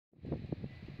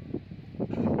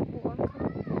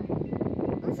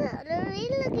they're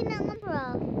really looking at my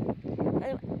bro.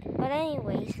 But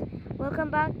anyways, welcome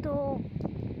back to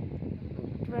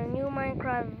a new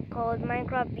Minecraft called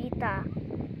Minecraft Beta.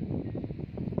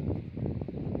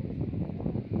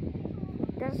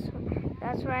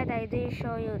 That's right, I did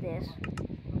show you this.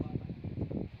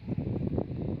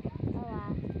 Oh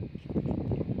wow.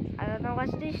 I don't know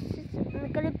what's this.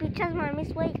 Nagkalip pictures,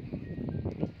 mommy's wait.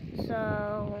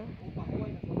 So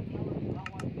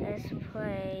let's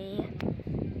play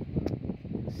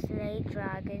Slay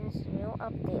Dragons new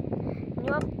update.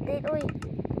 New update, oi.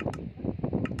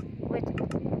 Wait.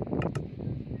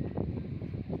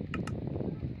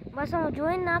 Basta mo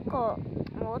join na ako.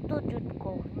 Moto jud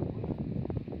ko.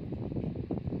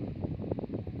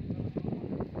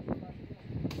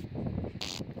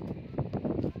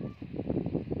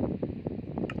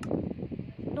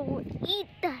 Don't eat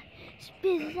that.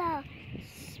 Spit it out.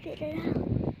 Spit it out.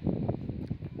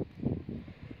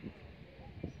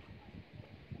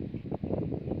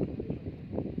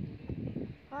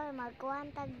 Hoy, magkuhan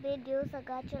tag video sa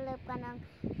gachulap ka ng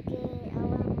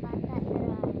awang bata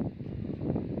dira.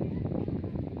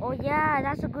 Oh yeah,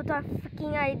 that's a good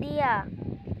freaking idea.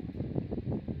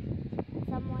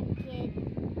 Someone kid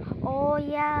Oh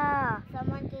yeah.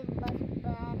 was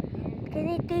bad and Can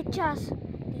you teach us?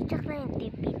 Teach us na yung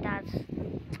tipitas.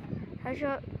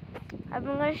 I'm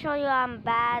gonna show you I'm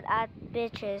bad at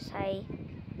bitches.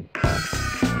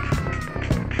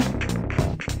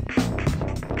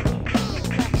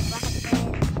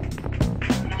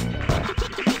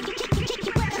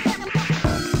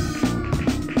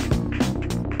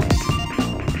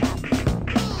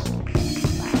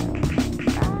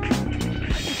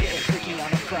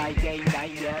 Friday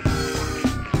night yet.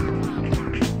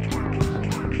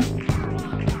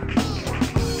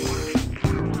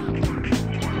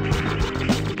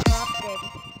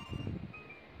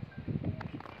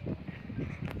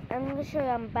 I'm gonna show you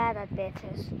I'm bad at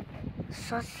bitches.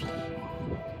 Sussy.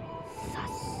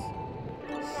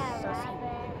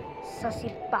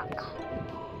 Sussy baka.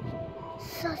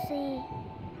 Sussy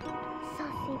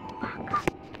baka.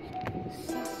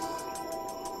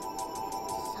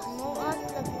 muot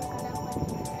lagi ka dapat.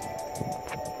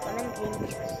 Walang green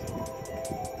juice.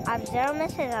 I have 0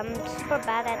 misses. I'm super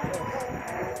bad at this.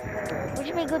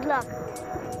 Wish me good luck.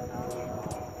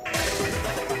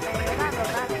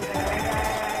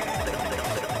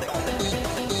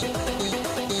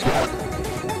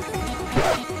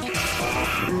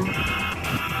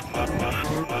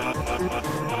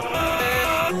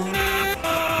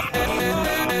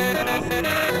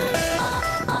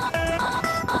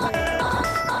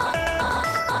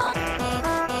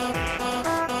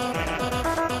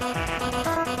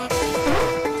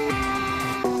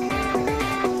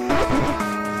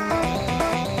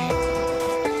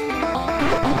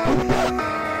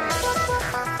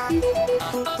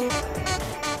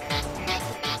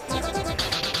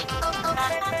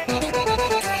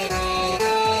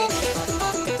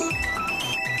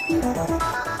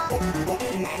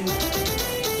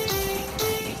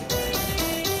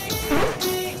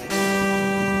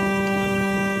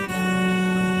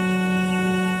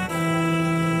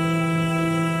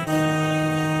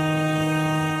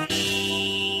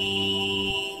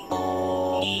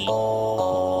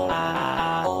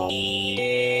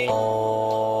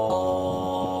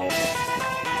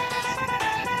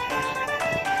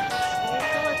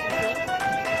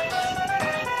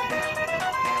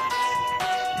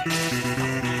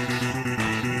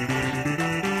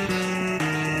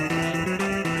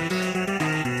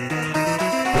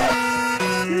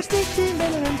 You're a sneaky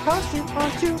little imposter,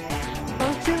 aren't you?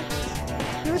 Aren't you?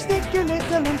 You're a sneaky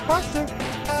little imposter.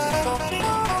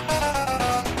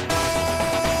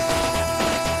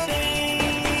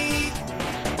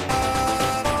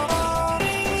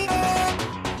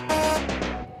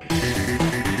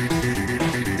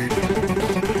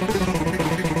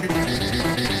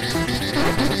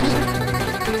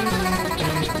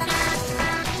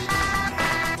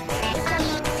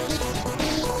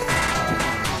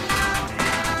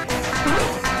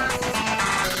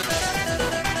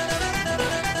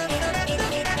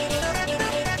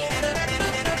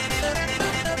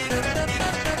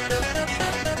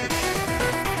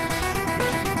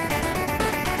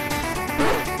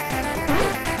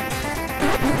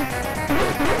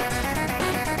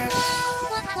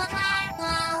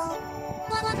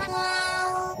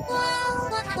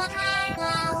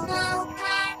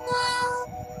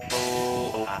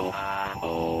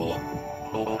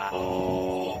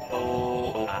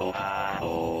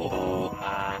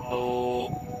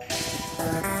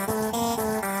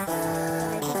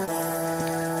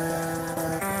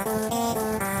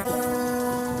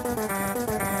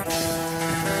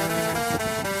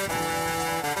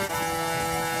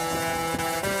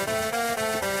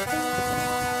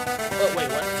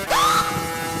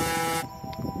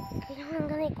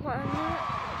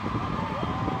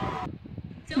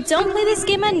 Don't play this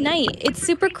game at night. It's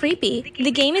super creepy. The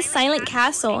game is Silent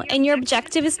Castle, and your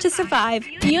objective is to survive.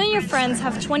 You and your friends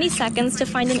have 20 seconds to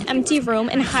find an empty room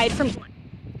and hide from...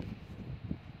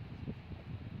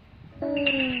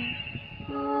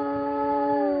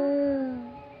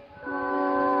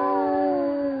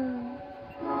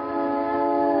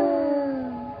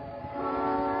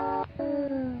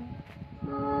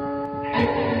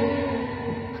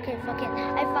 Okay, fuck it.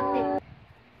 I fucked it.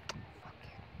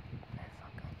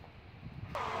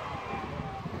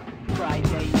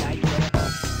 Friday night.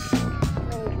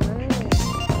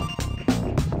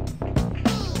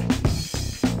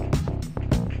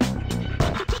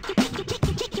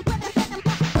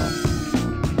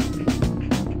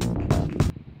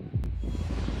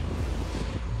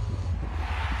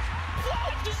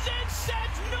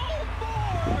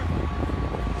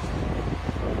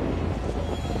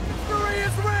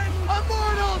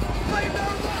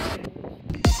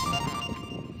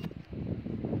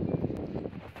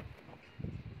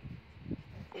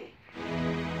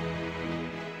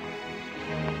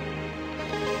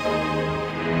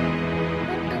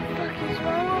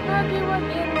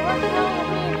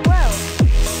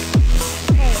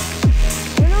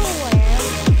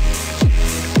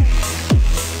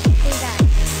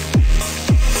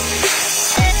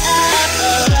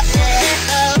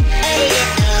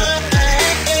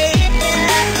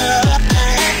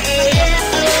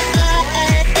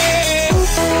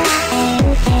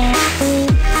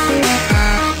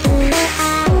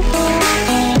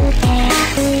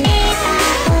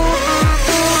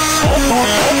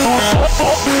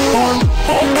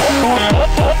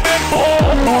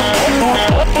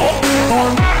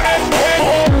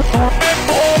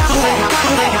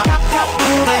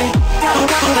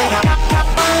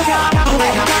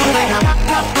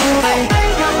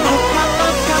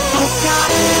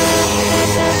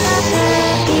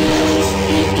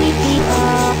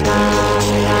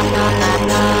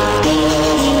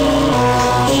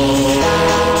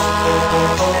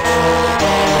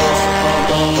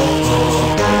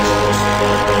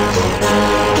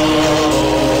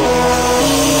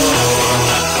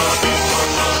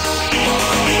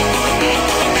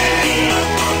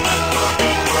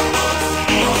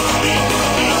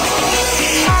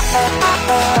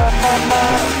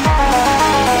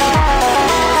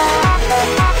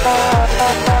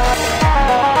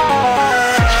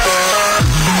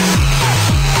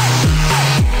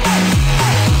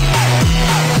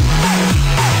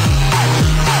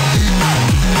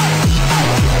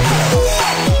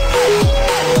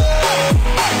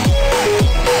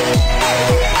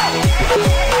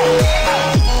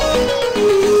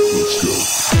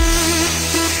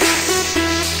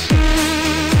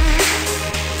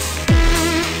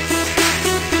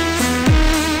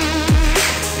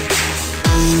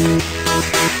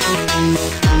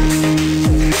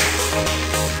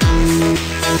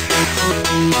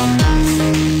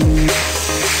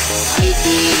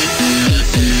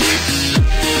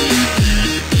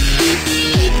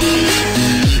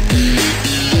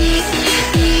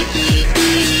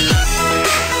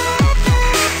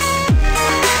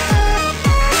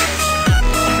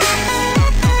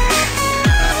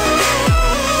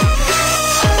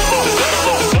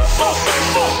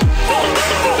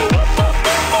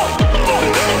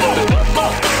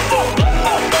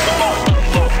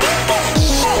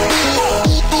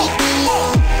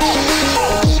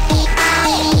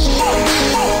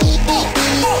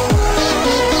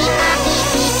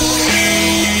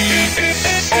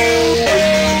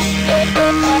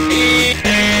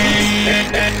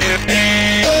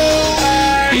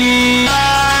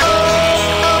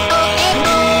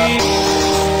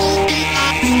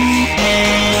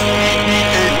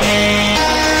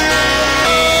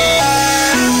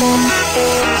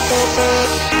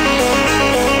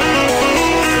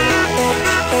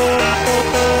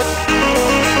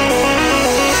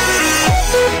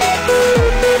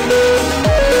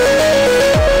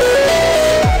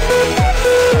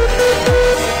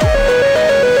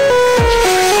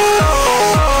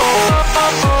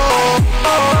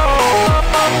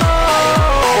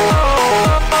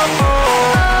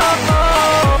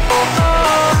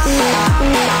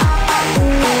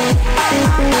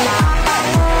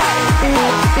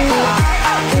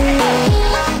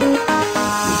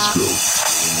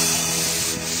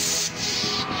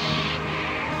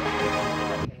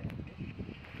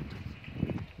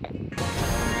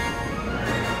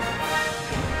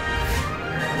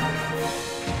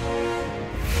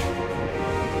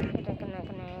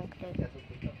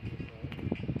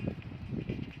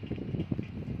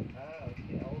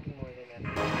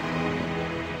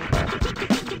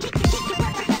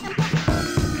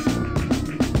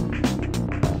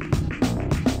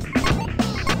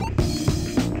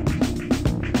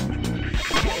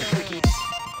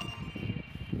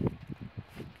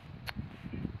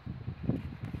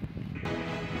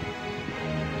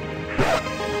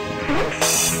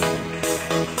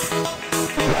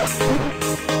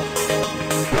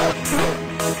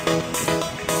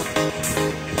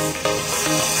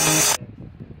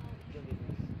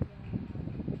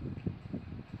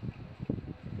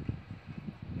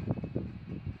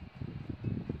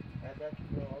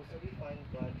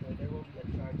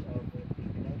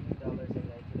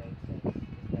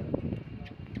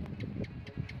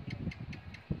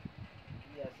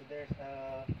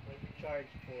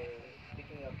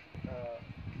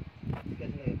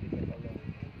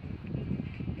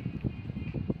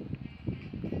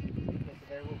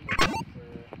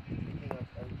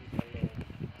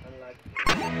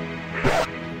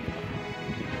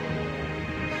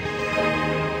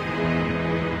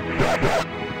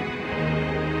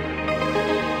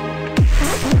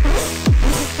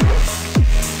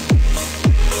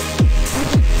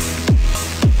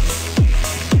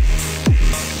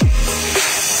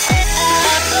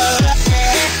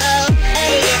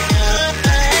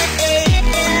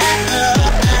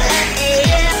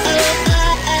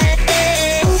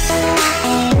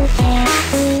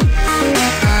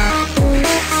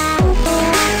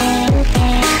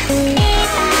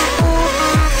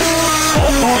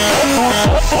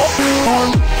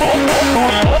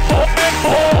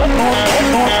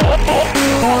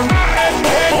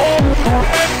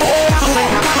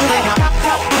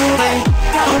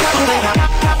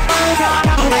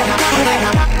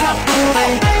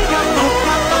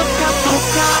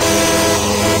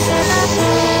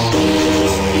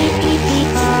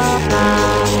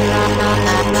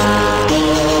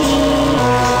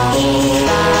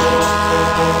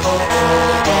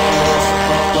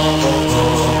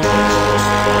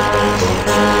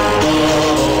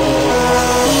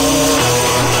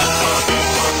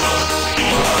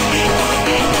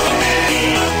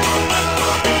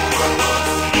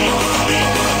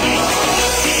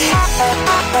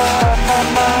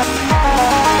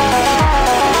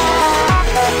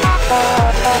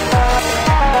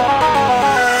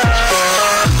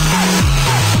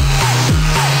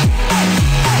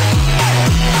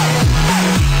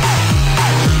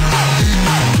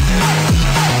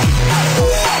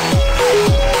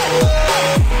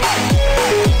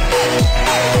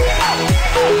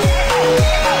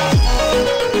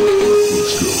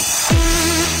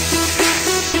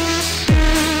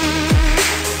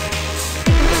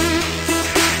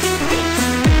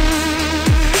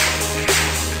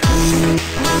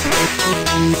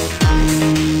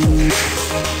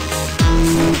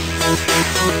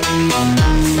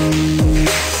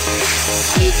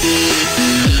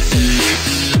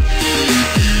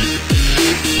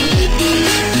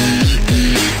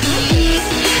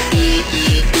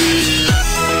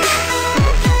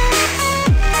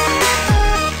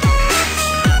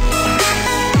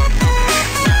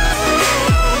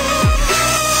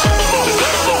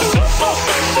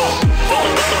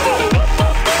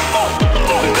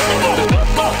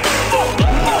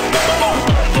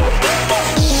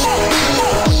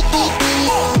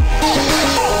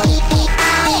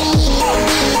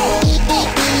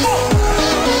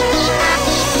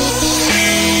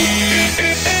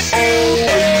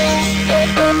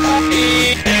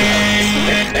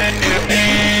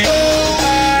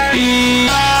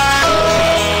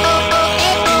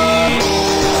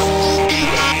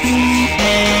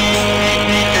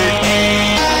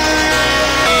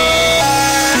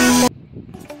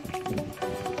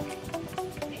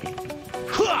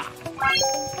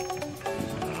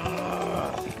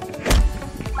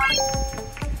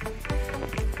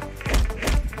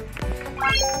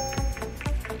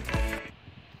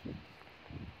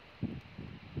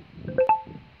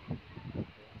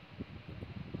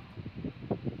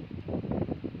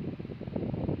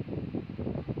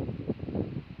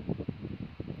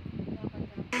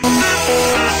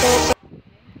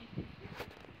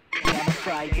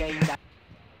 Friday night.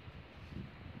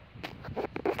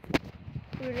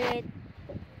 Red.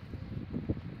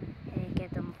 And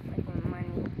get them freaking money.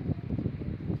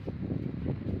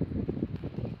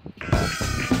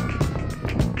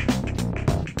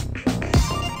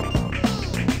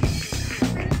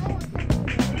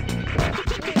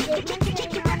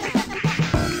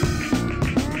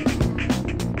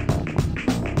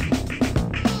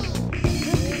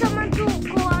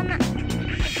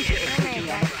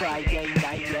 Friday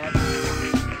night, yeah.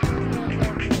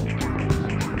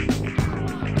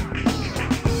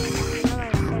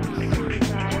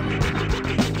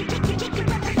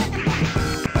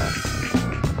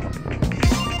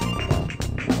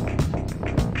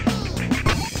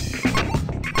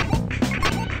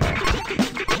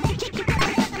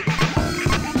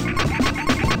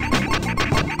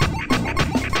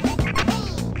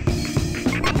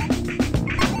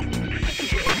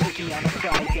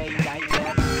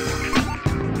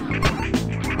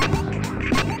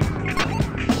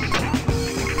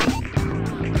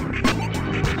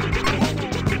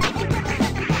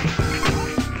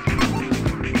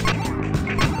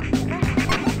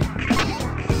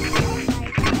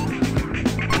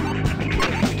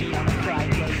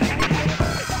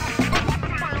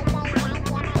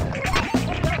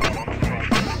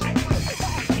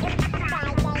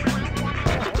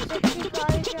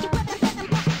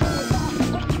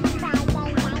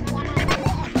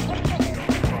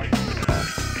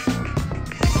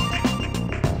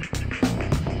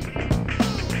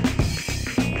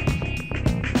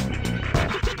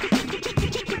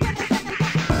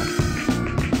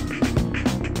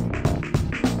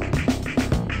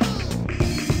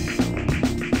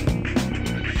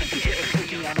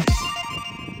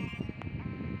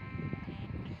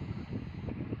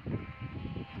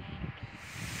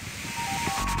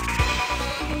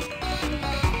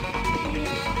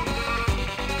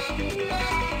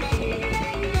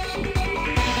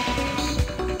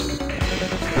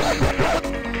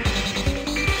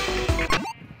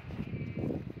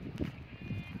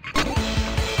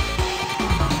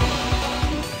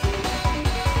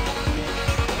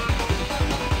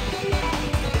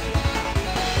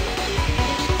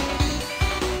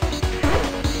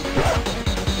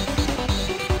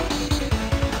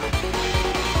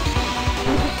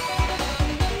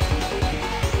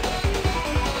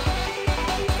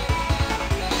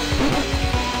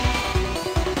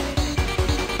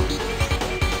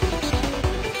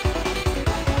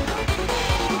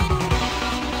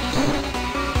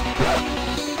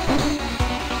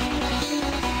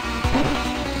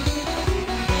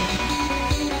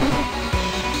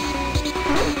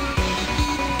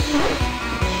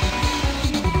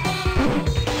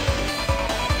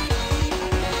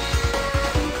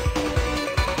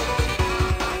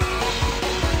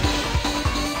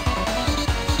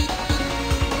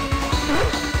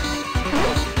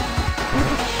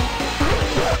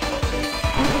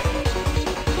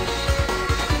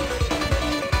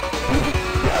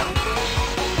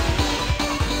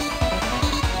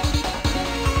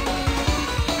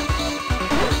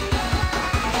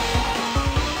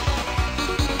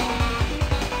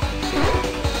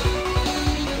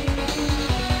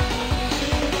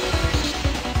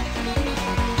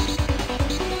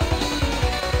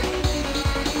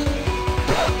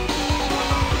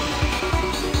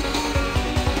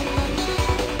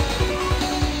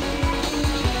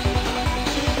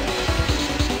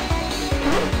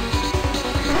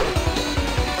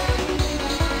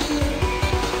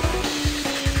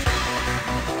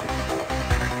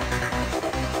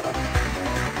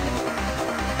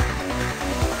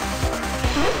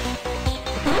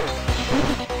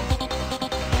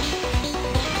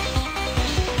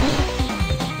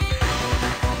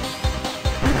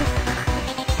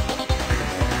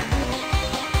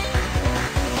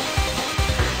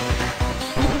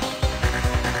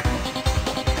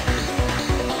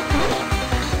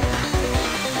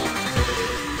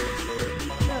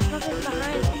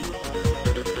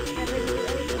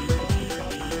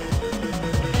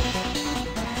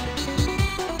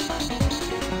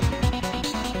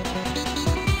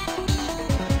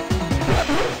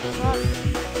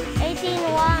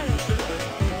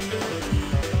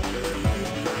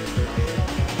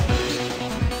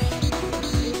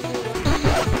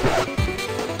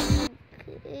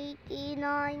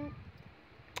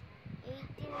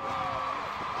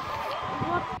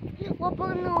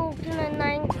 Paano na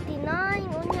 99?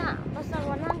 Unya, basta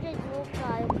 100 mo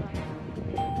kayo ka.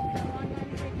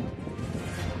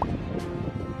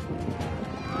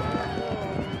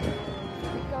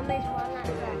 Ikaw may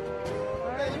 100.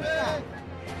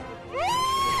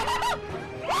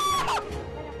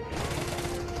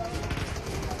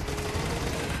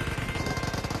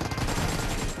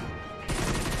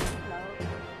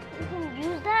 You can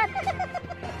use that.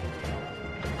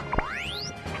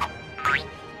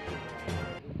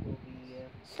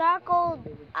 Star called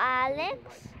Alex.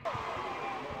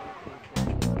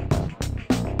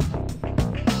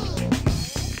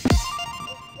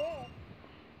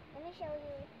 Let me show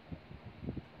you.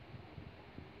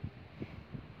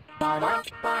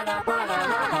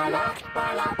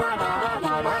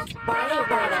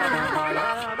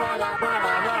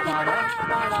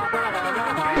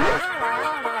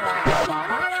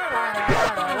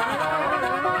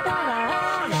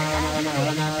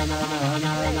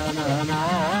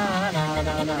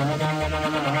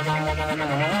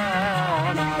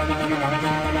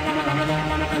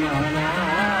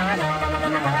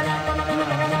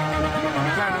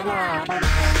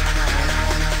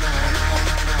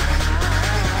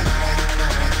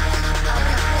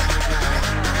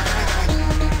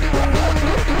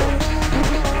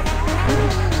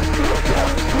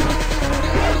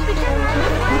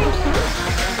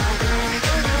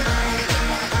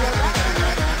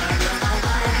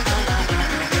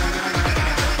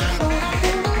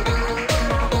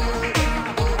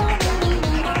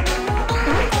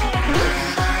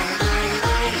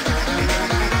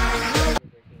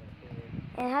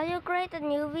 And how do you create a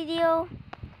new video?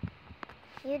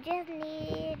 You just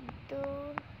need to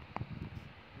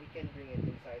We can bring it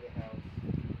inside the house.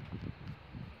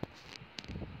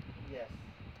 Yes.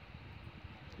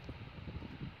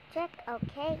 check,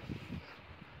 okay.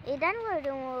 I-download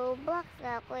yung Roblox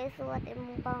ako isuot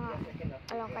imong pang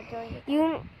alang ka join.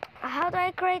 How do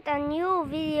I create a new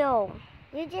video?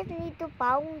 You just need to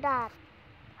found that.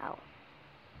 How?